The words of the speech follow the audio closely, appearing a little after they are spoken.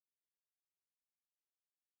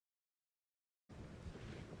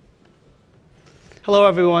Hello,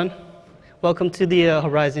 everyone. Welcome to the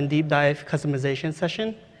Horizon Deep Dive Customization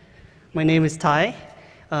session. My name is Ty.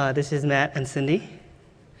 This is Matt and Cindy.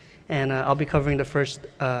 And I'll be covering the first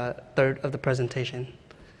third of the presentation.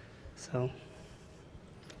 So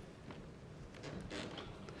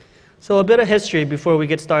a bit of history before we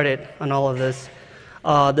get started on all of this.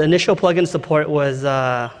 The initial plugin support was,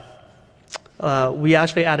 we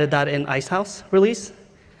actually added that in Icehouse release.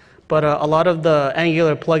 But a lot of the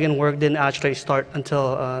Angular plugin work didn't actually start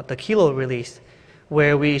until the Kilo release,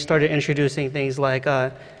 where we started introducing things like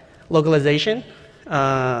localization,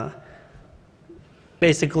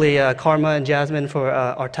 basically Karma and Jasmine for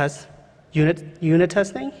our test unit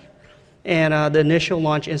testing, and the initial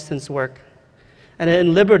launch instance work. And then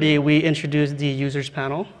in Liberty, we introduced the users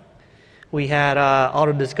panel. We had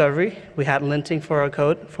auto discovery. We had linting for our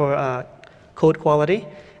code, for code quality.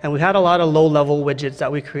 And we had a lot of low-level widgets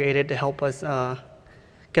that we created to help us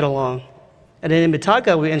get along. And then in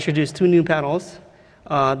Mitaka, we introduced two new panels,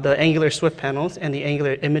 the Angular Swift panels and the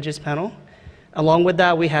Angular Images panel. Along with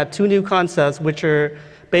that, we had two new concepts, which are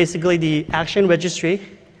basically the action registry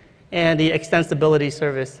and the extensibility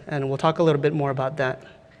service. And we'll talk a little bit more about that.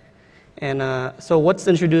 And so what's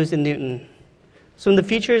introduced in Newton? So the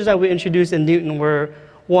features that we introduced in Newton were,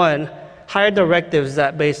 one, higher directives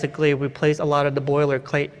that basically replace a lot of the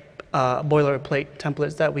boilerplate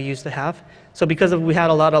templates that we used to have. So because we had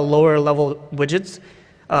a lot of lower level widgets,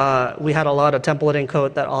 we had a lot of templating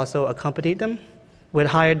code that also accompanied them. With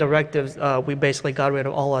higher directives, we basically got rid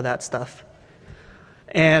of all of that stuff.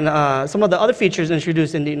 And some of the other features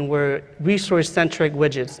introduced in Newton were resource-centric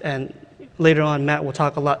widgets. And later on, Matt will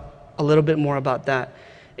talk a little bit more about that.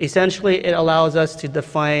 Essentially, it allows us to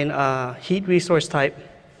define heat resource type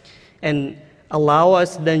and allow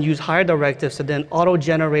us to then use higher directives to then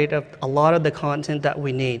auto-generate a lot of the content that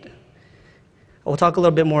we need. We'll talk a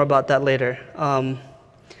little bit more about that later.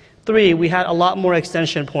 Three, we had a lot more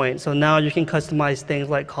extension points. So now you can customize things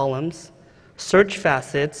like columns, search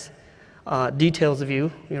facets, details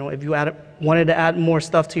view. You know, if you wanted to add more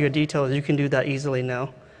stuff to your details, you can do that easily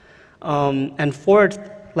now. And fourth,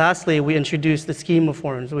 lastly, we introduced the schema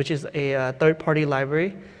forms, which is a third-party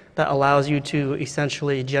library that allows you to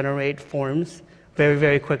essentially generate forms very,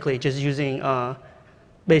 very quickly, just using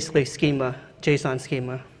basically schema, JSON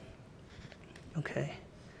schema. Okay.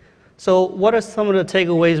 So what are some of the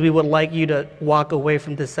takeaways we would like you to walk away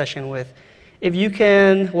from this session with? If you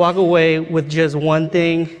can walk away with just one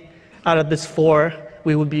thing out of this four,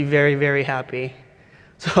 we would be very, very happy.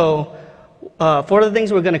 So four of the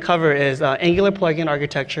things we're going to cover is Angular plugin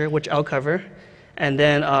architecture, which I'll cover. And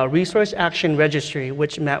then resource action registry,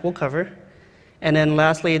 which Matt will cover. And then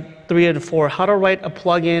lastly, 3 and 4, how to write a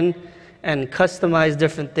plugin and customize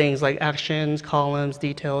different things like actions, columns,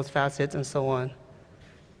 details, facets, and so on.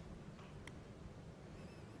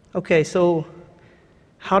 Okay, so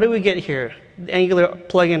how did we get here? The Angular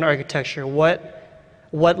plugin architecture, what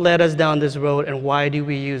led us down this road and why do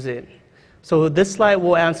we use it? So this slide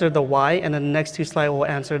will answer the why, and then the next two slides will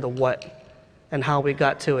answer the what and how we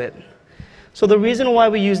got to it. So the reason why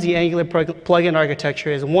we use the Angular plugin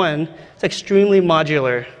architecture is, one, it's extremely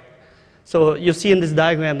modular. So you'll see in this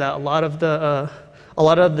diagram that a lot of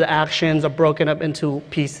the actions are broken up into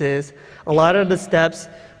pieces. A lot of the steps,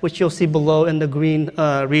 which you'll see below in the green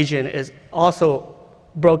region, is also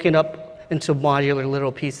broken up into modular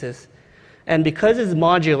little pieces. And because it's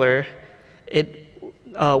modular,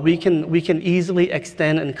 we can easily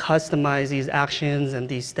extend and customize these actions and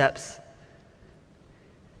these steps.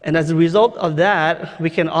 And as a result of that, we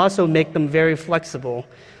can also make them very flexible.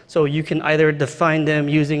 So you can either define them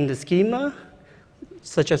using the schema,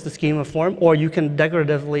 such as the schema form, or you can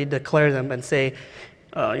decoratively declare them and say,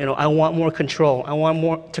 I want more control. I want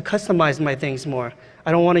more to customize my things more.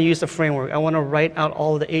 I don't want to use the framework. I want to write out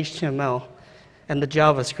all the HTML and the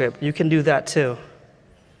JavaScript. You can do that too.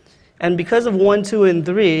 And because of 1, 2, and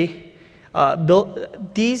 3,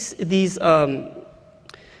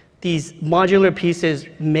 these modular pieces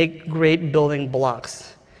make great building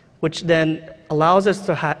blocks, which then allows us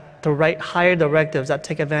to write higher directives that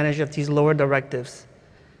take advantage of these lower directives.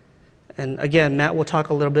 And again, Matt will talk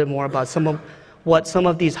a little bit more about what some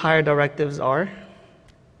of these higher directives are.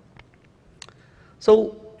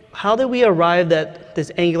 So how did we arrive at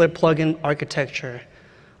this Angular plugin architecture?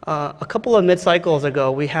 A couple of mid-cycles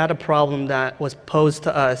ago, we had a problem that was posed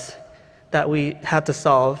to us that we had to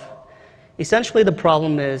solve. Essentially, the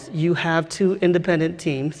problem is you have two independent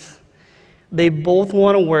teams. They both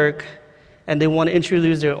want to work, and they want to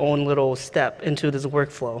introduce their own little step into this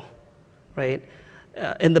workflow, right?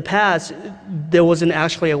 In the past, there wasn't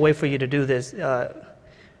actually a way for you to do this.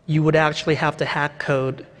 You would actually have to hack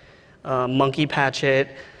code monkey patch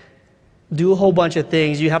it, do a whole bunch of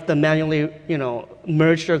things. You have to manually,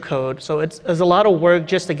 merge your code. So it's a lot of work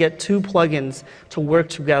just to get two plugins to work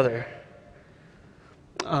together.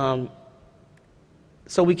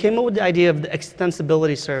 So we came up with the idea of the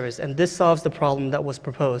extensibility service, and this solves the problem that was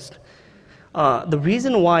proposed. The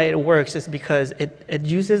reason why it works is because it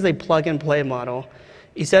uses a plug-and-play model,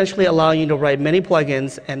 essentially allowing you to write many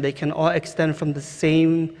plugins, and they can all extend from the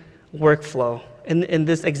same workflow. In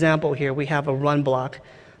this example here, we have a run block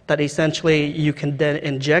that essentially you can then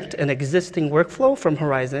inject an existing workflow from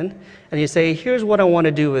Horizon, and you say, here's what I want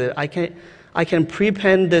to do with it. I can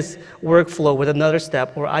prepend this workflow with another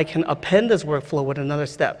step, or I can append this workflow with another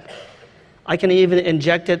step. I can even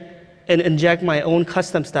inject it and inject my own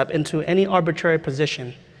custom step into any arbitrary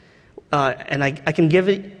position. And I can give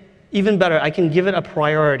it, even better, I can give it a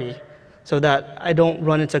priority so that I don't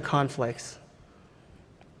run into conflicts.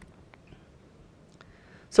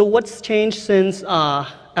 So what's changed since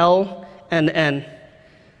L and N?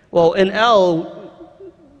 Well, in L,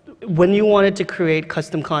 when you wanted to create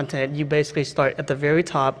custom content, you basically start at the very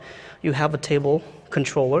top. You have a table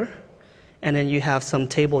controller, and then you have some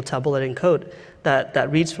table tabulating code that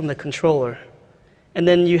reads from the controller. And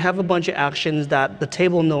then you have a bunch of actions that the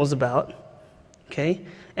table knows about, okay?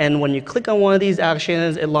 And when you click on one of these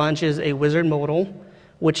actions, it launches a wizard modal,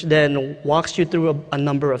 which then walks you through a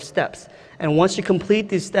number of steps. And once you complete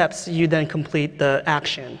these steps, you then complete the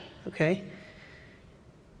action, okay?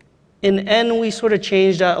 In N, we sort of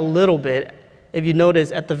changed that a little bit. If you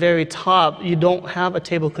notice, at the very top, you don't have a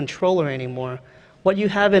table controller anymore. What you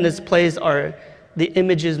have in its place are the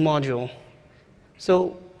images module.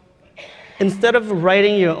 So instead of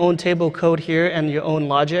writing your own table code here and your own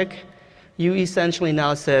logic, you essentially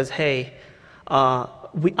now says, hey,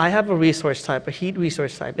 I have a resource type, a heat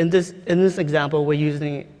resource type. In this example, we're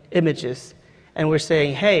using images. And we're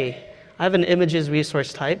saying, hey, I have an images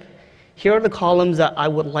resource type. Here are the columns that I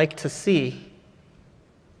would like to see.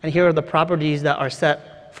 And here are the properties that are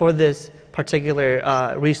set for this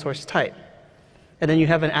particular resource type. And then you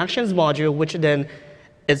have an actions module, which then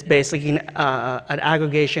is basically an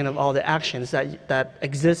aggregation of all the actions that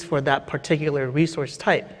exist for that particular resource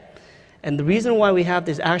type. And the reason why we have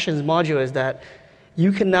this actions module is that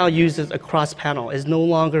you can now use this across panel. It's no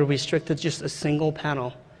longer restricted to just a single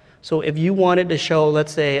panel. So if you wanted to show,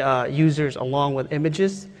 let's say, users along with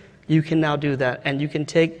images, you can now do that. And you can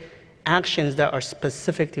take actions that are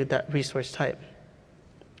specific to that resource type.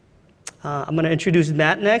 I'm going to introduce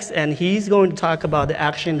Matt next, and he's going to talk about the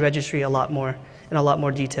action registry in a lot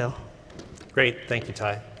more detail. Great. Thank you,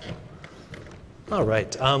 Ty. All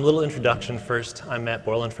right. Little introduction first. I'm Matt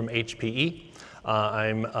Borland from HPE.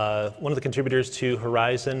 I'm one of the contributors to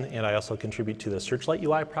Horizon, and I also contribute to the Searchlight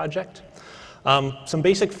UI project. Some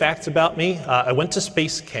basic facts about me. I went to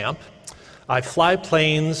space camp. I fly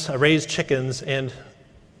planes, I raise chickens, and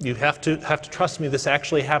you have to trust me, this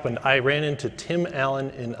actually happened. I ran into Tim Allen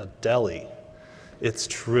in a deli. It's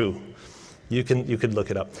true. You could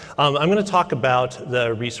look it up. I'm going to talk about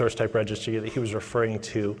the resource type registry that he was referring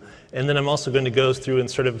to, and then I'm also going to go through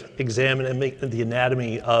and sort of examine and make the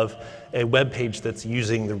anatomy of a web page that's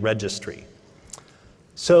using the registry.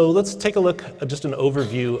 So let's take a look at just an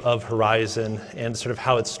overview of Horizon and sort of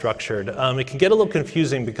how it's structured. It can get a little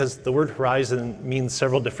confusing because the word Horizon means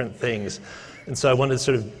several different things. And so I wanted to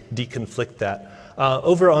sort of deconflict that.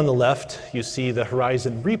 Over on the left, you see the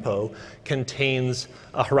Horizon repo contains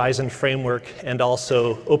a Horizon framework and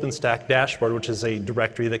also OpenStack dashboard, which is a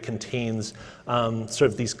directory that contains sort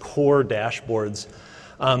of these core dashboards.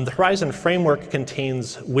 The Horizon framework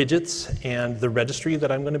contains widgets and the registry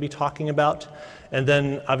that I'm going to be talking about. And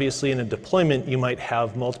then obviously in a deployment, you might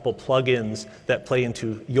have multiple plugins that play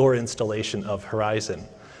into your installation of Horizon.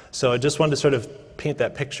 So I just wanted to sort of paint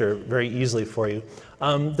that picture very easily for you.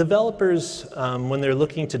 Developers, when they're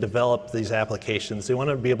looking to develop these applications, they want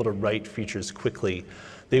to be able to write features quickly.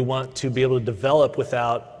 They want to be able to develop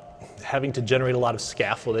without having to generate a lot of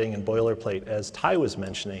scaffolding and boilerplate, as Ty was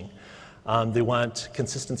mentioning. They want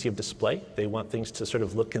consistency of display. They want things to sort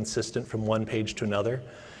of look consistent from one page to another.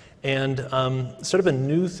 And sort of a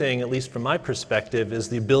new thing, at least from my perspective, is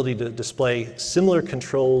the ability to display similar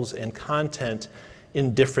controls and content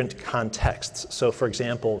in different contexts. So for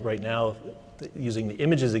example, right now, using the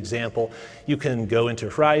images example, you can go into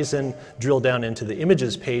Horizon, drill down into the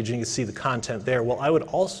images page, and you can see the content there. Well, I would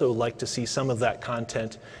also like to see some of that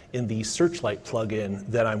content in the Searchlight plugin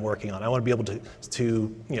that I'm working on. I want to be able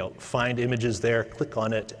to find images there, click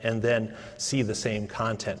on it, and then see the same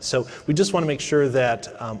content. So we just want to make sure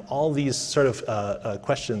that all these sort of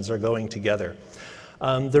questions are going together.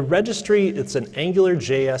 The registry, it's an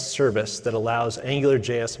AngularJS service that allows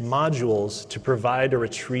AngularJS modules to provide or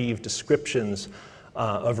retrieve descriptions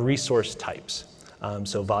of resource types.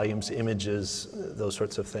 So volumes, images, those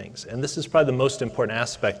sorts of things. And this is probably the most important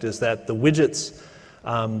aspect, is that the widgets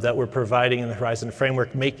that we're providing in the Horizon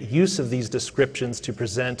framework make use of these descriptions to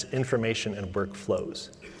present information and workflows.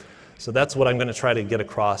 So that's what I'm going to try to get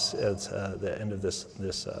across at the end of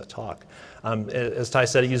this talk. As Ty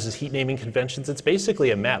said, it uses heat naming conventions. It's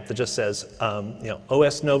basically a map that just says,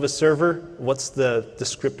 OS Nova server, what's the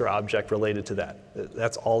descriptor object related to that?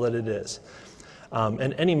 That's all that it is.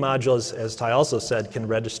 And any module, as Ty also said, can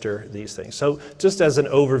register these things. So just as an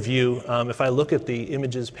overview, if I look at the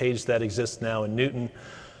images page that exists now in Newton,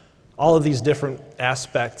 all of these different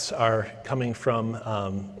aspects are coming from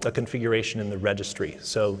a configuration in the registry.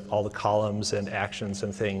 So all the columns and actions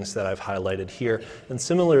and things that I've highlighted here. And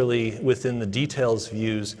similarly, within the details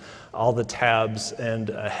views, all the tabs and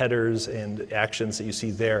headers and actions that you see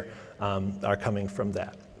there are coming from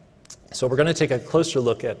that. So we're going to take a closer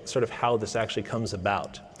look at sort of how this actually comes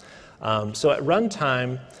about. So at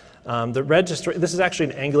runtime, the registry, this is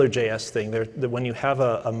actually an AngularJS thing. When you have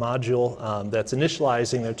a module that's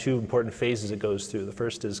initializing, there are two important phases it goes through. The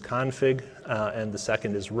first is config, and the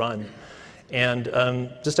second is run. And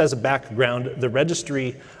just as a background, the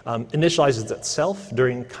registry initializes itself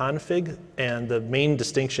during config, and the main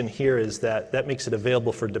distinction here is that that makes it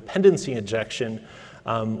available for dependency injection,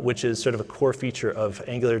 which is sort of a core feature of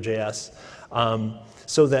AngularJS.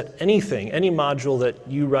 So that anything, any module that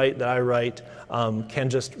you write, that I write, can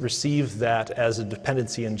just receive that as a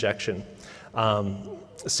dependency injection.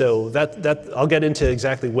 So I'll get into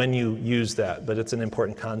exactly when you use that, but it's an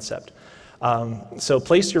important concept. So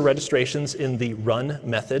place your registrations in the run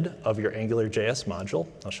method of your AngularJS module.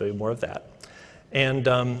 I'll show you more of that. And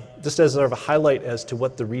just as sort of a highlight as to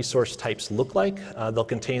what the resource types look like, they'll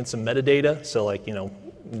contain some metadata, so like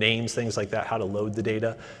names, things like that, how to load the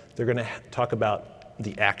data. They're going to talk about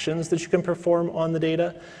the actions that you can perform on the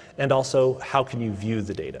data, and also how can you view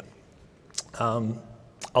the data.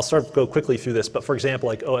 I'll sort of go quickly through this, but for example,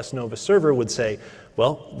 like OS Nova Server would say,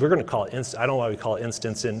 well, we're going to call it I don't know why we call it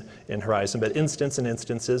instance in Horizon, but instance and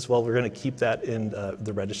instances, well, we're going to keep that in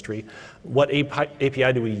the registry. What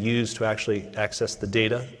API do we use to actually access the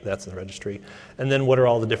data? That's in the registry. And then what are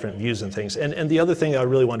all the different views and things? And the other thing I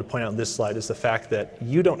really want to point out on this slide is the fact that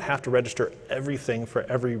you don't have to register everything for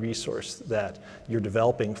every resource that you're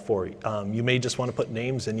developing for. You may just want to put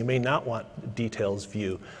names in. You may not want details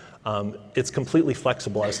view. It's completely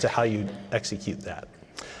flexible as to how you execute that.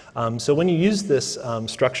 So when you use this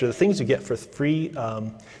structure, the things you get for free,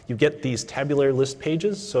 you get these tabular list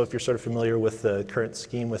pages. So if you're sort of familiar with the current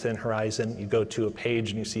scheme within Horizon, you go to a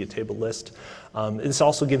page and you see a table list. This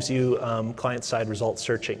also gives you client-side result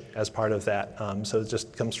searching as part of that. So it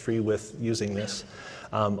just comes free with using this.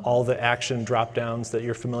 All the action drop-downs that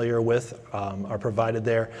you're familiar with are provided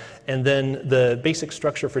there. And then the basic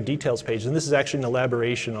structure for details page, and this is actually an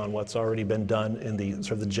elaboration on what's already been done in the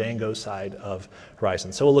sort of the Django side of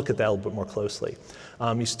Horizon. So we'll look at that a little bit more closely.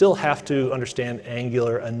 You still have to understand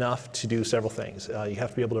Angular enough to do several things. You have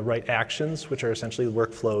to be able to write actions, which are essentially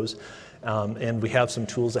workflows, and we have some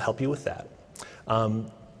tools to help you with that.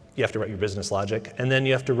 You have to write your business logic, and then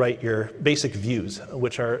you have to write your basic views,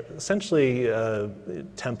 which are essentially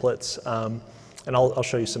templates, and I'll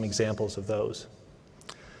show you some examples of those.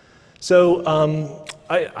 So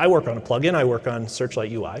I work on a plugin. I work on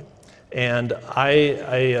Searchlight UI, and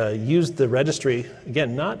I used the registry,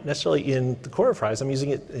 again, not necessarily in the core of Horizon. I'm using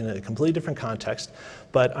it in a completely different context,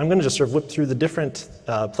 but I'm going to just sort of whip through the different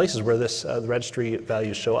places where the registry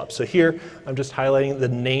values show up. So here, I'm just highlighting the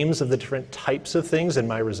names of the different types of things in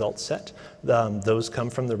my results set. Those come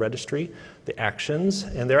from the registry. The actions,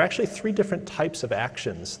 and there are actually 3 different types of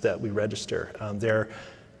actions that we register. They're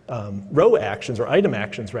row actions, or item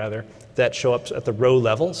actions rather, that show up at the row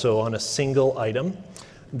level, so on a single item.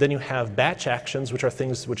 Then you have batch actions, which are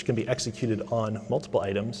things which can be executed on multiple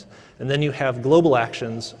items. And then you have global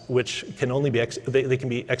actions, which can only be, they can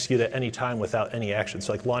be executed at any time without any action.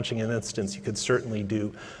 So like launching an instance, you could certainly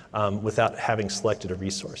do without having selected a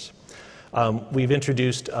resource. We've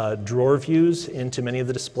introduced drawer views into many of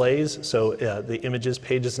the displays. So the images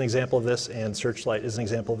page is an example of this, and Searchlight is an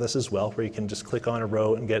example of this as well, where you can just click on a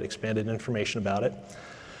row and get expanded information about it.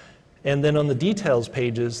 And then on the details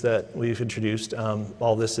pages that we've introduced,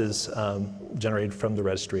 all this is generated from the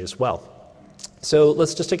registry as well. So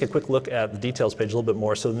let's just take a quick look at the details page a little bit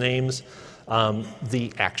more. So the names,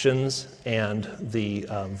 the actions, and the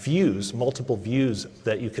views, multiple views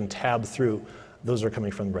that you can tab through, those are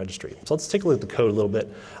coming from the registry. So let's take a look at the code a little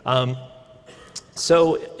bit.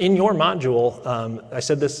 So in your module, I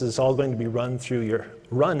said this is all going to be run through your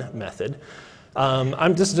run method.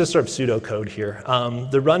 This is just sort of pseudocode here.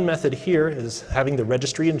 The run method here is having the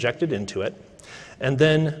registry injected into it. And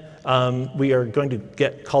then we are going to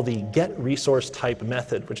call the get resource type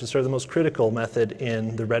method, which is sort of the most critical method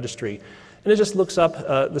in the registry. And it just looks up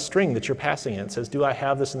the string that you're passing in. It says, do I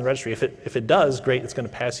have this in the registry? If it does, great, it's going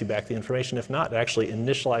to pass you back the information. If not, it actually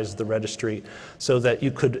initializes the registry so that you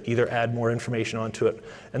could either add more information onto it.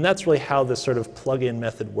 And that's really how this sort of plug-in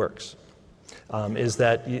method works, is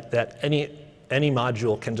that any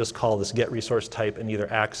module can just call this get resource type and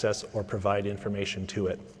either access or provide information to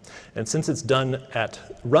it. And since it's done at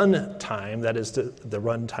run time, that is the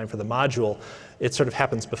run time for the module, it sort of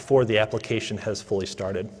happens before the application has fully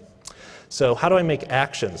started. So how do I make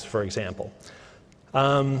actions, for example?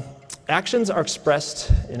 Actions are expressed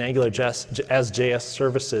in AngularJS as JS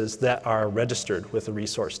services that are registered with a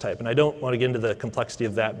resource type. And I don't want to get into the complexity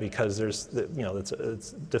of that because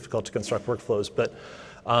it's difficult to construct workflows.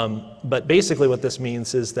 But basically what this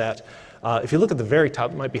means is that if you look at the very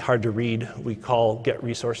top, it might be hard to read. We call get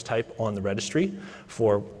resource type on the registry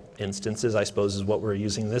for instances, I suppose, is what we're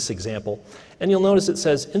using in this example. And you'll notice it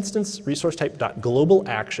says instance resource type dot global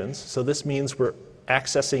actions. So this means we're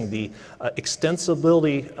accessing the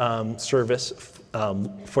extensibility service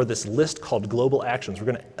for this list called global actions. We're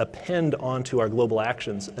going to append onto our global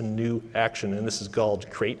actions a new action, and this is called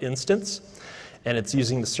create instance. And it's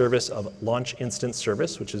using the service of launch instance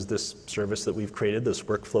service, which is this service that we've created, this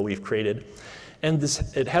workflow we've created. And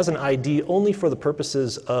it has an ID only for the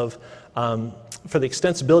purposes of, for the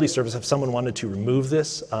extensibility service, if someone wanted to remove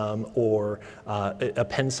this or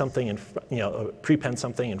append something, prepend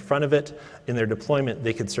something in front of it in their deployment,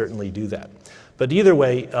 they could certainly do that. But either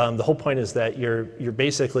way, the whole point is that you're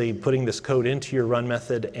basically putting this code into your run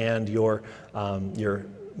method and you're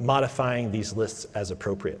modifying these lists as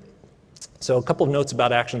appropriate. So a couple of notes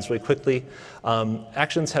about actions really quickly.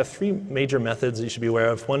 Actions have three major methods you should be aware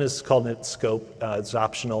of. One is called init scope. It's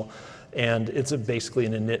optional, and it's basically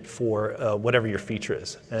an init for whatever your feature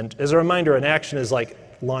is. And as a reminder, an action is like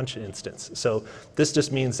launch instance. So this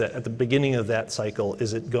just means that at the beginning of that cycle,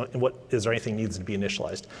 is there anything needs to be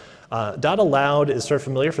initialized? .allowed is sort of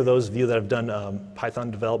familiar for those of you that have done Python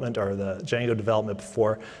development or the Django development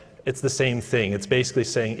before. It's the same thing. It's basically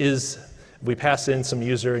saying we pass in some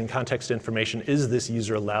user and context information. Is this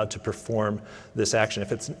user allowed to perform this action?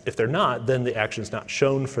 If they're not, then the action is not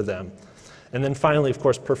shown for them. And then finally, of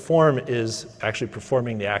course, perform is actually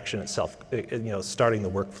performing the action itself, starting the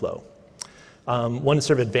workflow. One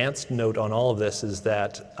sort of advanced note on all of this is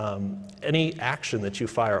that any action that you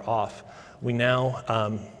fire off, we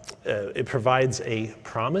now, it provides a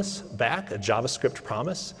promise back, a JavaScript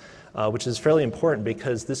promise, which is fairly important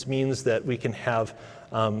because this means that we can have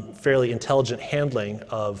fairly intelligent handling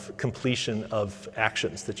of completion of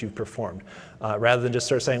actions that you've performed, rather than just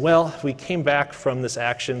sort of saying, well, we came back from this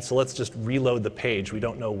action, so let's just reload the page. We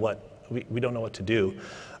don't know what to do.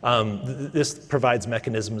 This provides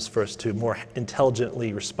mechanisms for us to more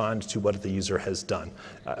intelligently respond to what the user has done.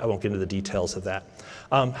 I won't get into the details of that.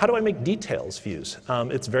 How do I make details views?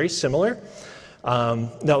 It's very similar.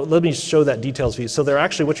 Now, let me show that details view. So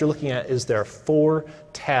what you're looking at is there are 4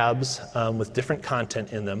 tabs with different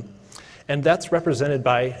content in them. And that's represented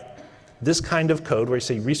by this kind of code where you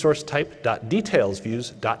say resource type dot details views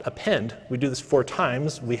dot append. We do this 4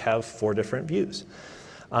 times. We have 4 different views.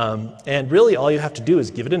 And really, all you have to do is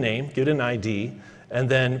give it a name, give it an ID, and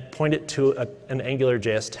then point it to an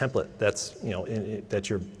AngularJS template that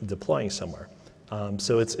you're deploying somewhere.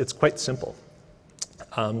 So it's quite simple.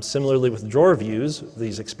 Similarly with drawer views,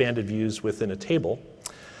 these expanded views within a table,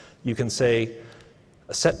 you can say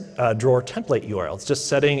set drawer template URL. It's just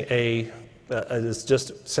setting it's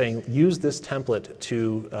just saying use this template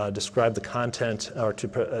to describe the content or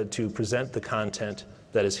to present the content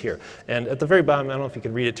that is here. And at the very bottom, I don't know if you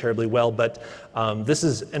can read it terribly well, but this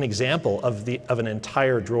is an example of an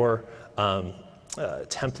entire drawer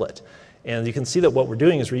template. And you can see that what we're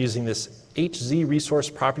doing is we're using this HZ resource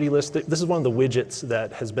property list. This is one of the widgets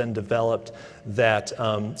that has been developed that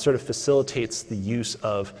sort of facilitates the use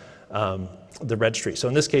of the registry. So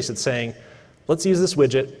in this case, it's saying, let's use this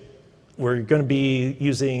widget. We're going to be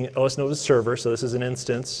using OS Nova Server, so this is an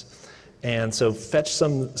instance. And so fetch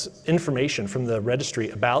some information from the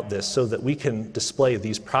registry about this so that we can display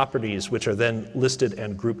these properties, which are then listed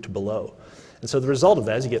and grouped below. And so the result of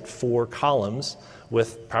that is you get 4 columns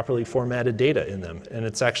with properly formatted data in them. And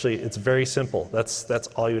it's very simple. That's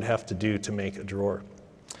all you would have to do to make a drawer.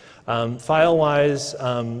 File-wise,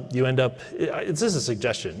 you end up, this is a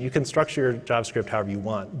suggestion. You can structure your JavaScript however you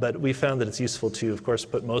want, but we found that it's useful to, of course,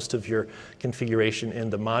 put most of your configuration in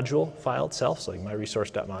the module file itself, so like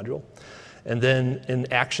myresource.module. And then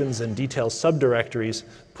in actions and details subdirectories,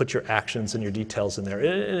 put your actions and your details in there.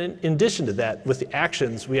 In addition to that, with the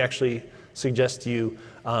actions, we actually suggest you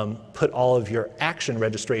put all of your action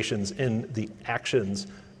registrations in the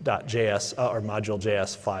actions.js or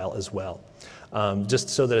module.js file as well. Just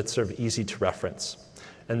so that it's sort of easy to reference.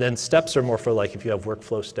 And then steps are more for like if you have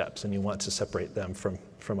workflow steps and you want to separate them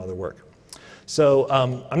from other work. So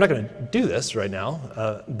I'm not going to do this right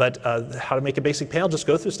now, but how to make a basic panel, just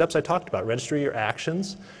go through steps I talked about. Register your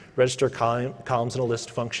actions, register columns in a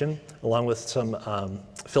list function, along with some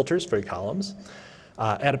filters for your columns.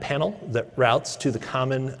 Add a panel that routes to the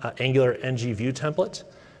common Angular ng view template,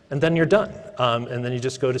 and then you're done. And then you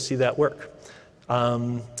just go to see that work.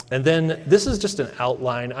 And then this is just an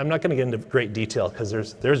outline. I'm not going to get into great detail because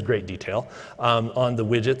there's great detail on the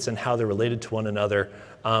widgets and how they're related to one another.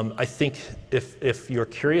 I think if you're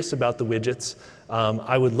curious about the widgets,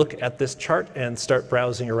 I would look at this chart and start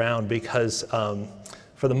browsing around because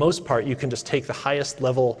for the most part, you can just take the highest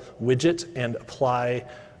level widget and apply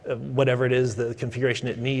whatever it is, the configuration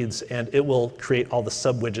it needs, and it will create all the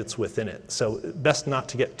sub-widgets within it. So best not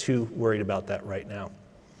to get too worried about that right now.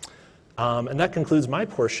 And that concludes my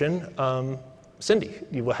portion. Cindy,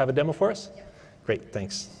 you will have a demo for us? Yeah. Great,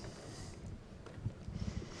 thanks.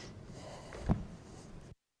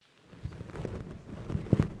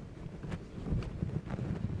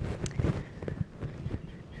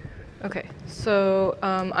 Okay, so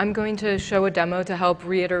I'm going to show a demo to help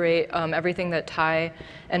reiterate everything that Ty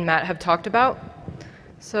and Matt have talked about.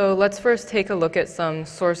 So let's first take a look at some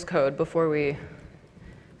source code before we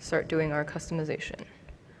start doing our customization.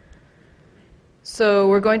 So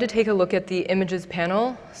we're going to take a look at the images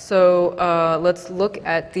panel. So let's look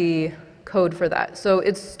at the code for that. So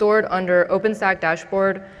it's stored under OpenStack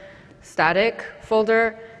dashboard, static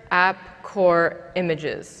folder, app, core,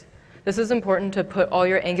 images. This is important to put all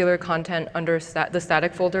your Angular content under the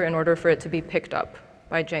static folder in order for it to be picked up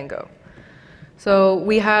by Django. So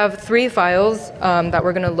we have 3 files that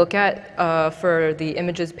we're going to look at for the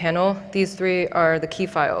images panel. These 3 are the key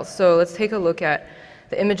files. So let's take a look at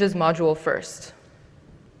the images module first.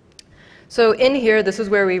 So in here, this is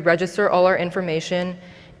where we register all our information.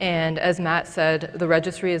 And as Matt said, the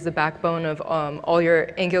registry is the backbone of all your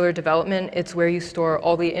Angular development. It's where you store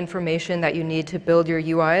all the information that you need to build your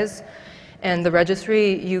UIs. And the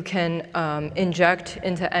registry, you can inject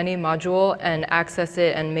into any module and access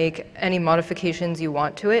it and make any modifications you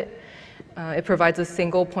want to it. It provides a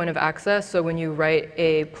single point of access. So when you write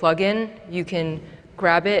a plugin, you can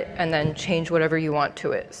grab it and then change whatever you want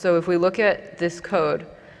to it. So if we look at this code,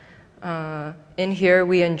 in here,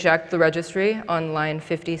 we inject the registry on line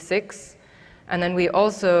 56. And then we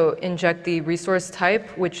also inject the resource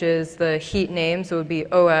type, which is the heat name. So it would be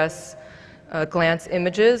OS glance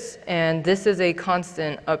images. And this is a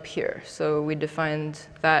constant up here. So we defined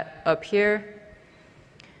that up here.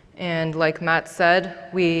 And like Matt said,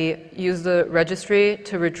 we use the registry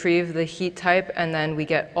to retrieve the heat type, and then we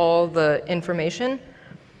get all the information.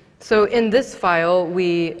 So in this file,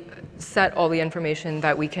 we set all the information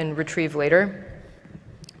that we can retrieve later.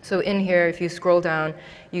 So in here, if you scroll down,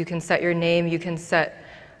 you can set your name. You can set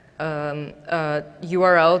a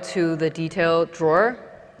URL to the detail drawer.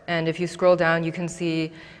 And if you scroll down, you can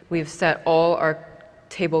see we've set all our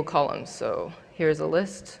table columns. So here's a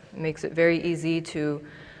list. It makes it very easy to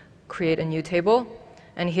create a new table.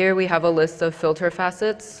 And here we have a list of filter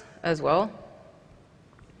facets as well.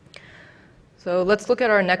 So let's look at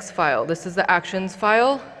our next file. This is the actions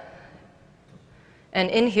file. And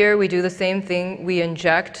in here, we do the same thing. We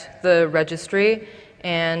inject the registry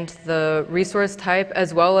and the resource type,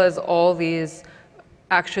 as well as all these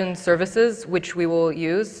action services, which we will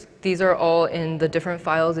use. These are all in the different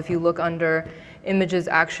files. If you look under images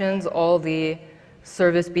actions, all the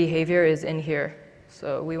service behavior is in here.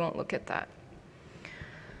 So we won't look at that.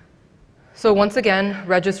 So once again,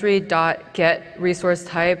 registry.get resource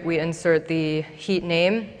type, we insert the heat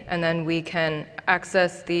name, and then we can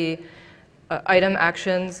access the item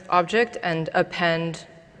actions object and append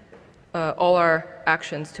all our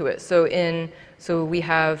actions to it. So we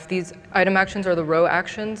have these item actions are the row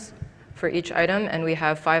actions for each item, and we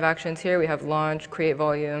have 5 actions here. We have launch, create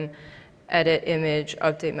volume, edit image,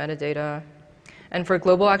 update metadata. And for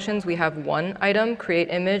global actions, we have 1 item, create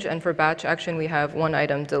image, and for batch action, we have 1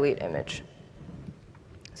 item, delete image.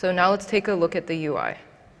 So now let's take a look at the UI.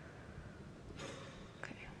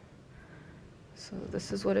 Okay. So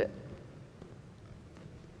this is what it,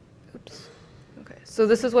 oops, okay. Okay, so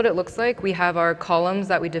this is what it looks like. We have our columns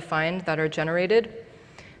that we defined that are generated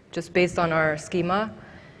just based on our schema,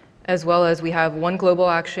 as well as we have one global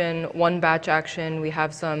action, one batch action. We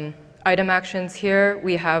have some item actions here.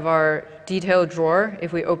 We have our detail drawer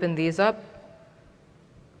if we open these up.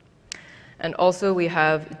 And also we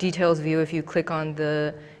have details view. If you click on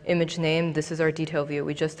the image name, this is our detail view.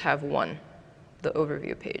 We just have one, the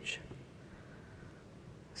overview page.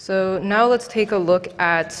 So now let's take a look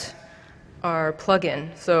at our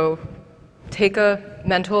plugin. So take a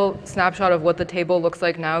mental snapshot of what the table looks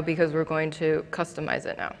like now because we're going to customize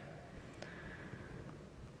it now.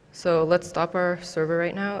 So let's stop our server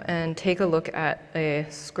right now and take a look at a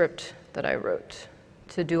script that I wrote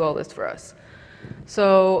to do all this for us.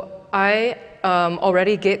 So I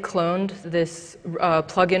already git cloned this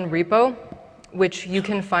plugin repo, which you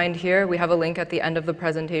can find here. We have a link at the end of the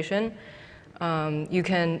presentation. You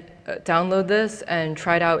can download this and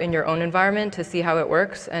try it out in your own environment to see how it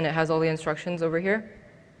works, and it has all the instructions over here.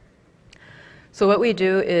 So what we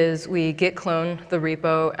do is we git clone the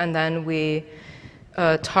repo, and then we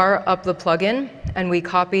tar up the plugin, and we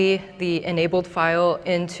copy the enabled file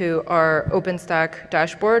into our OpenStack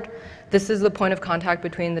dashboard. This is the point of contact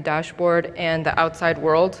between the dashboard and the outside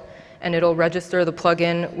world, and it'll register the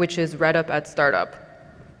plugin, which is read up at startup.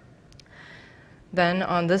 Then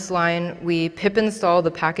on this line, we pip install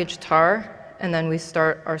the package tar, and then we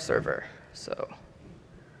start our server. So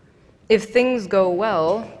if things go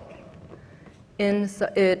well,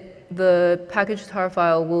 the package tar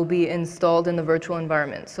file will be installed in the virtual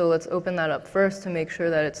environment. So let's open that up first to make sure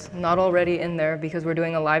that it's not already in there because we're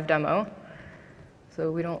doing a live demo.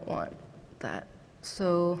 So we don't want that.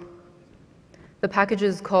 So the package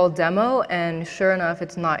is called demo, and sure enough,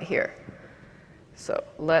 it's not here. So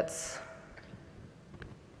let's,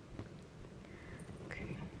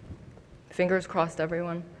 okay. Fingers crossed,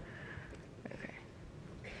 everyone. Okay.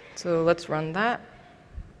 So let's run that.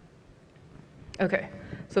 Okay.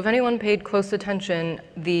 So if anyone paid close attention,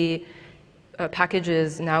 the package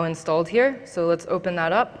is now installed here. So let's open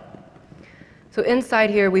that up. So inside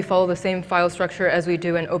here, we follow the same file structure as we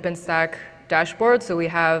do in OpenStack dashboard. So we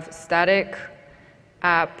have static,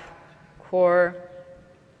 app, core,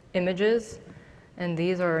 images, and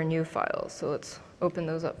these are our new files. So let's open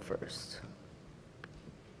those up first.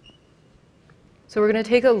 So we're going to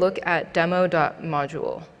take a look at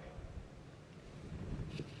demo.module.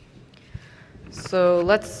 So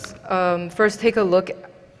let's first take a look.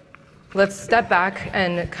 Let's step back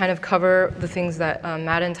and kind of cover the things that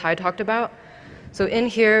Matt and Ty talked about. So in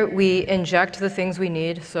here, we inject the things we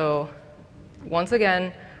need. So once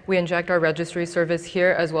again, we inject our registry service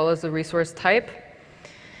here as well as the resource type.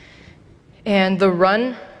 And the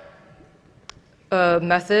run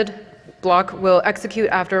method block will execute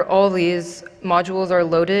after all these modules are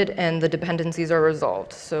loaded and the dependencies are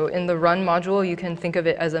resolved. So in the run module, you can think of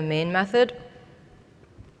it as a main method.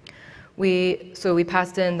 So we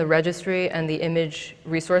passed in the registry and the image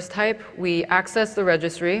resource type. We access the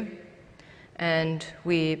registry, and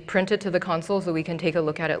we print it to the console so we can take a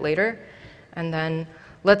look at it later. And then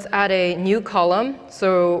let's add a new column.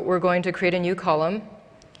 So we're going to create a new column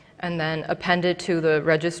and then append it to the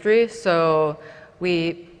registry. So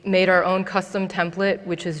we made our own custom template,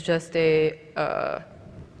 which is just a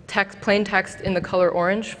plain text in the color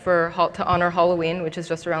orange to honor Halloween, which is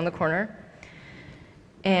just around the corner.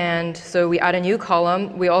 And so we add a new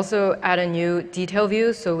column. We also add a new detail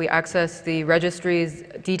view. So we access the registry's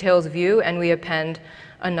details view, and we append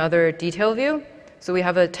another detail view. So we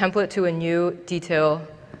have a template to a new detail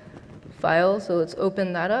file. So let's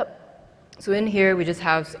open that up. So in here, we just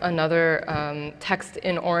have another text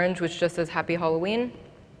in orange, which just says Happy Halloween.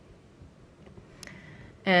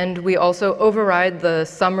 And we also override the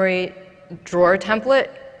summary drawer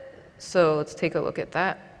template. So let's take a look at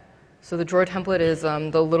that. So the drawer template is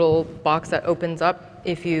the little box that opens up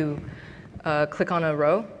if you click on a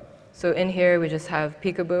row. So in here, we just have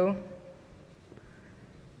peekaboo.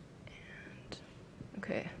 And,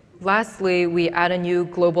 okay. Lastly, we add a new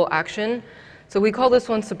global action. So we call this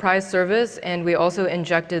one surprise service, and we also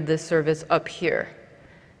injected this service up here.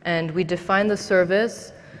 And we define the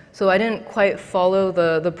service. So I didn't quite follow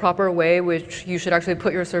the proper way, which you should actually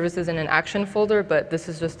put your services in an action folder, but this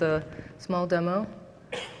is just a small demo.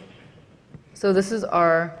 So this is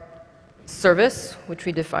our service, which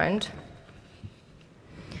we defined.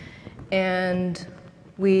 And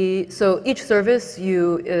so each service,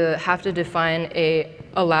 you have to define a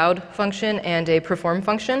allowed function and a perform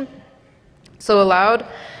function. So allowed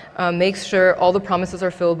makes sure all the promises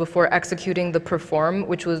are filled before executing the perform,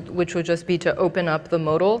 which would just be to open up the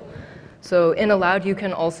modal. So in allowed, you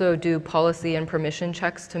can also do policy and permission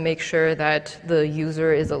checks to make sure that the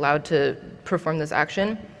user is allowed to perform this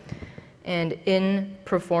action. And in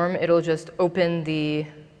perform, it'll just open the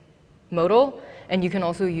modal. And you can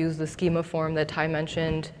also use the schema form that Ty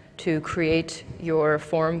mentioned to create your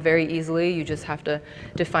form very easily. You just have to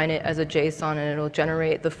define it as a JSON, and it'll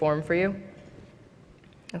generate the form for you.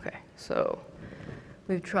 OK, so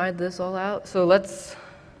we've tried this all out. So let's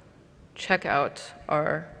check out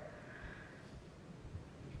our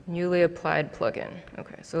newly applied plugin.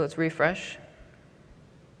 OK, so let's refresh.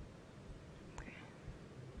 Okay.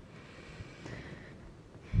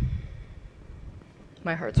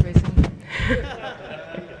 My heart's racing.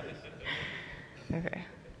 OK.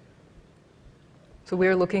 So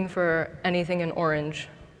we're looking for anything in orange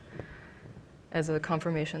as a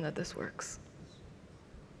confirmation that this works.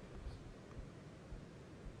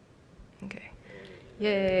 OK.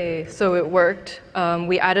 Yay, so it worked.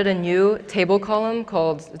 We added a new table column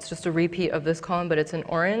called, it's just a repeat of this column, but it's in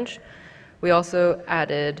orange. We also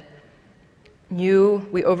added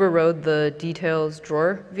we overrode the details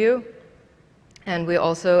drawer view. And we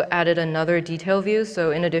also added another detail view.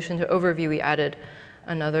 So in addition to overview, we added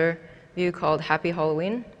another view called Happy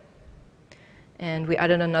Halloween. And we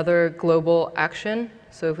added another global action.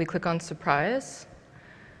 So if we click on surprise,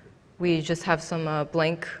 we just have some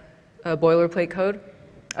blank boilerplate code.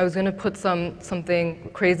 I was going to put something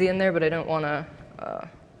crazy in there, but I don't want to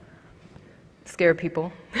scare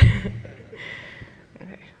people.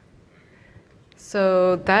 Okay.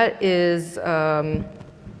 So that is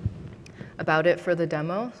about it for the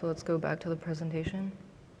demo. So let's go back to the presentation.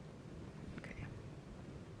 Okay.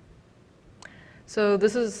 So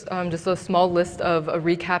this is just a small list of a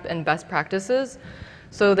recap and best practices.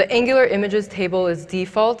 So the Angular images table is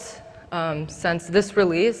default since this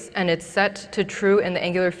release, and it's set to true in the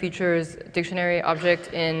Angular features dictionary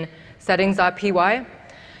object in settings.py.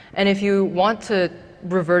 And if you want to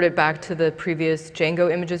revert it back to the previous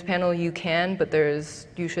Django images panel, you can, but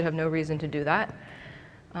you should have no reason to do that.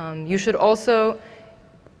 You should also,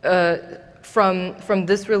 from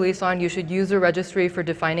this release on, you should use a registry for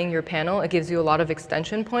defining your panel. It gives you a lot of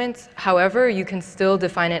extension points. However, you can still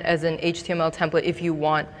define it as an HTML template if you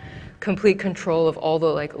want complete control of all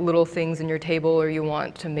the little things in your table, or you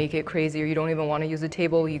want to make it crazy, or you don't even want to use a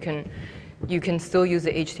table. You can still use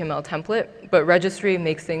the HTML template, but registry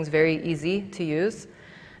makes things very easy to use.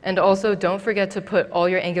 And also, don't forget to put all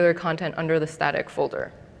your Angular content under the static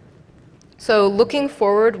folder. So looking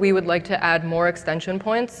forward, we would like to add more extension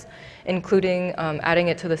points, including adding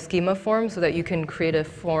it to the schema form so that you can create a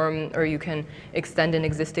form or you can extend an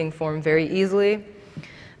existing form very easily.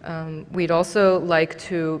 We'd also like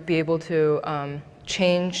to be able to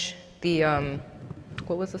change the,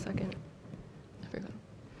 what was the second? I forgot.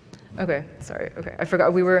 OK, sorry. OK, I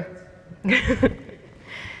forgot. We were,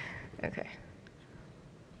 OK.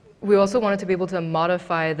 We also wanted to be able to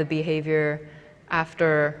modify the behavior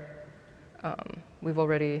after we've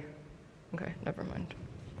already, OK, never mind.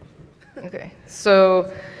 OK,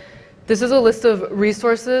 so this is a list of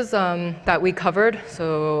resources that we covered.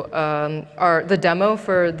 So the demo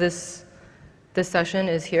for this session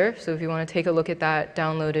is here. So if you want to take a look at that,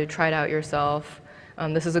 download it, try it out yourself,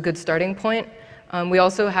 this is a good starting point. We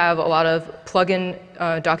also have a lot of plugin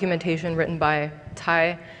documentation written by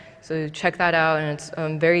Ty. So check that out, and it's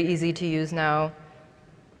very easy to use now.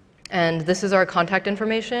 And this is our contact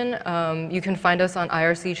information. You can find us on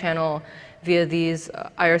IRC channel via these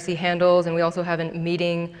IRC handles, and we also have a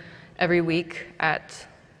meeting every week at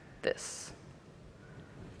this.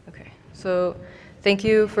 OK, so thank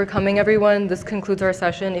you for coming, everyone. This concludes our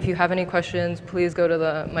session. If you have any questions, please go to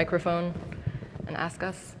the microphone and ask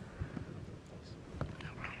us.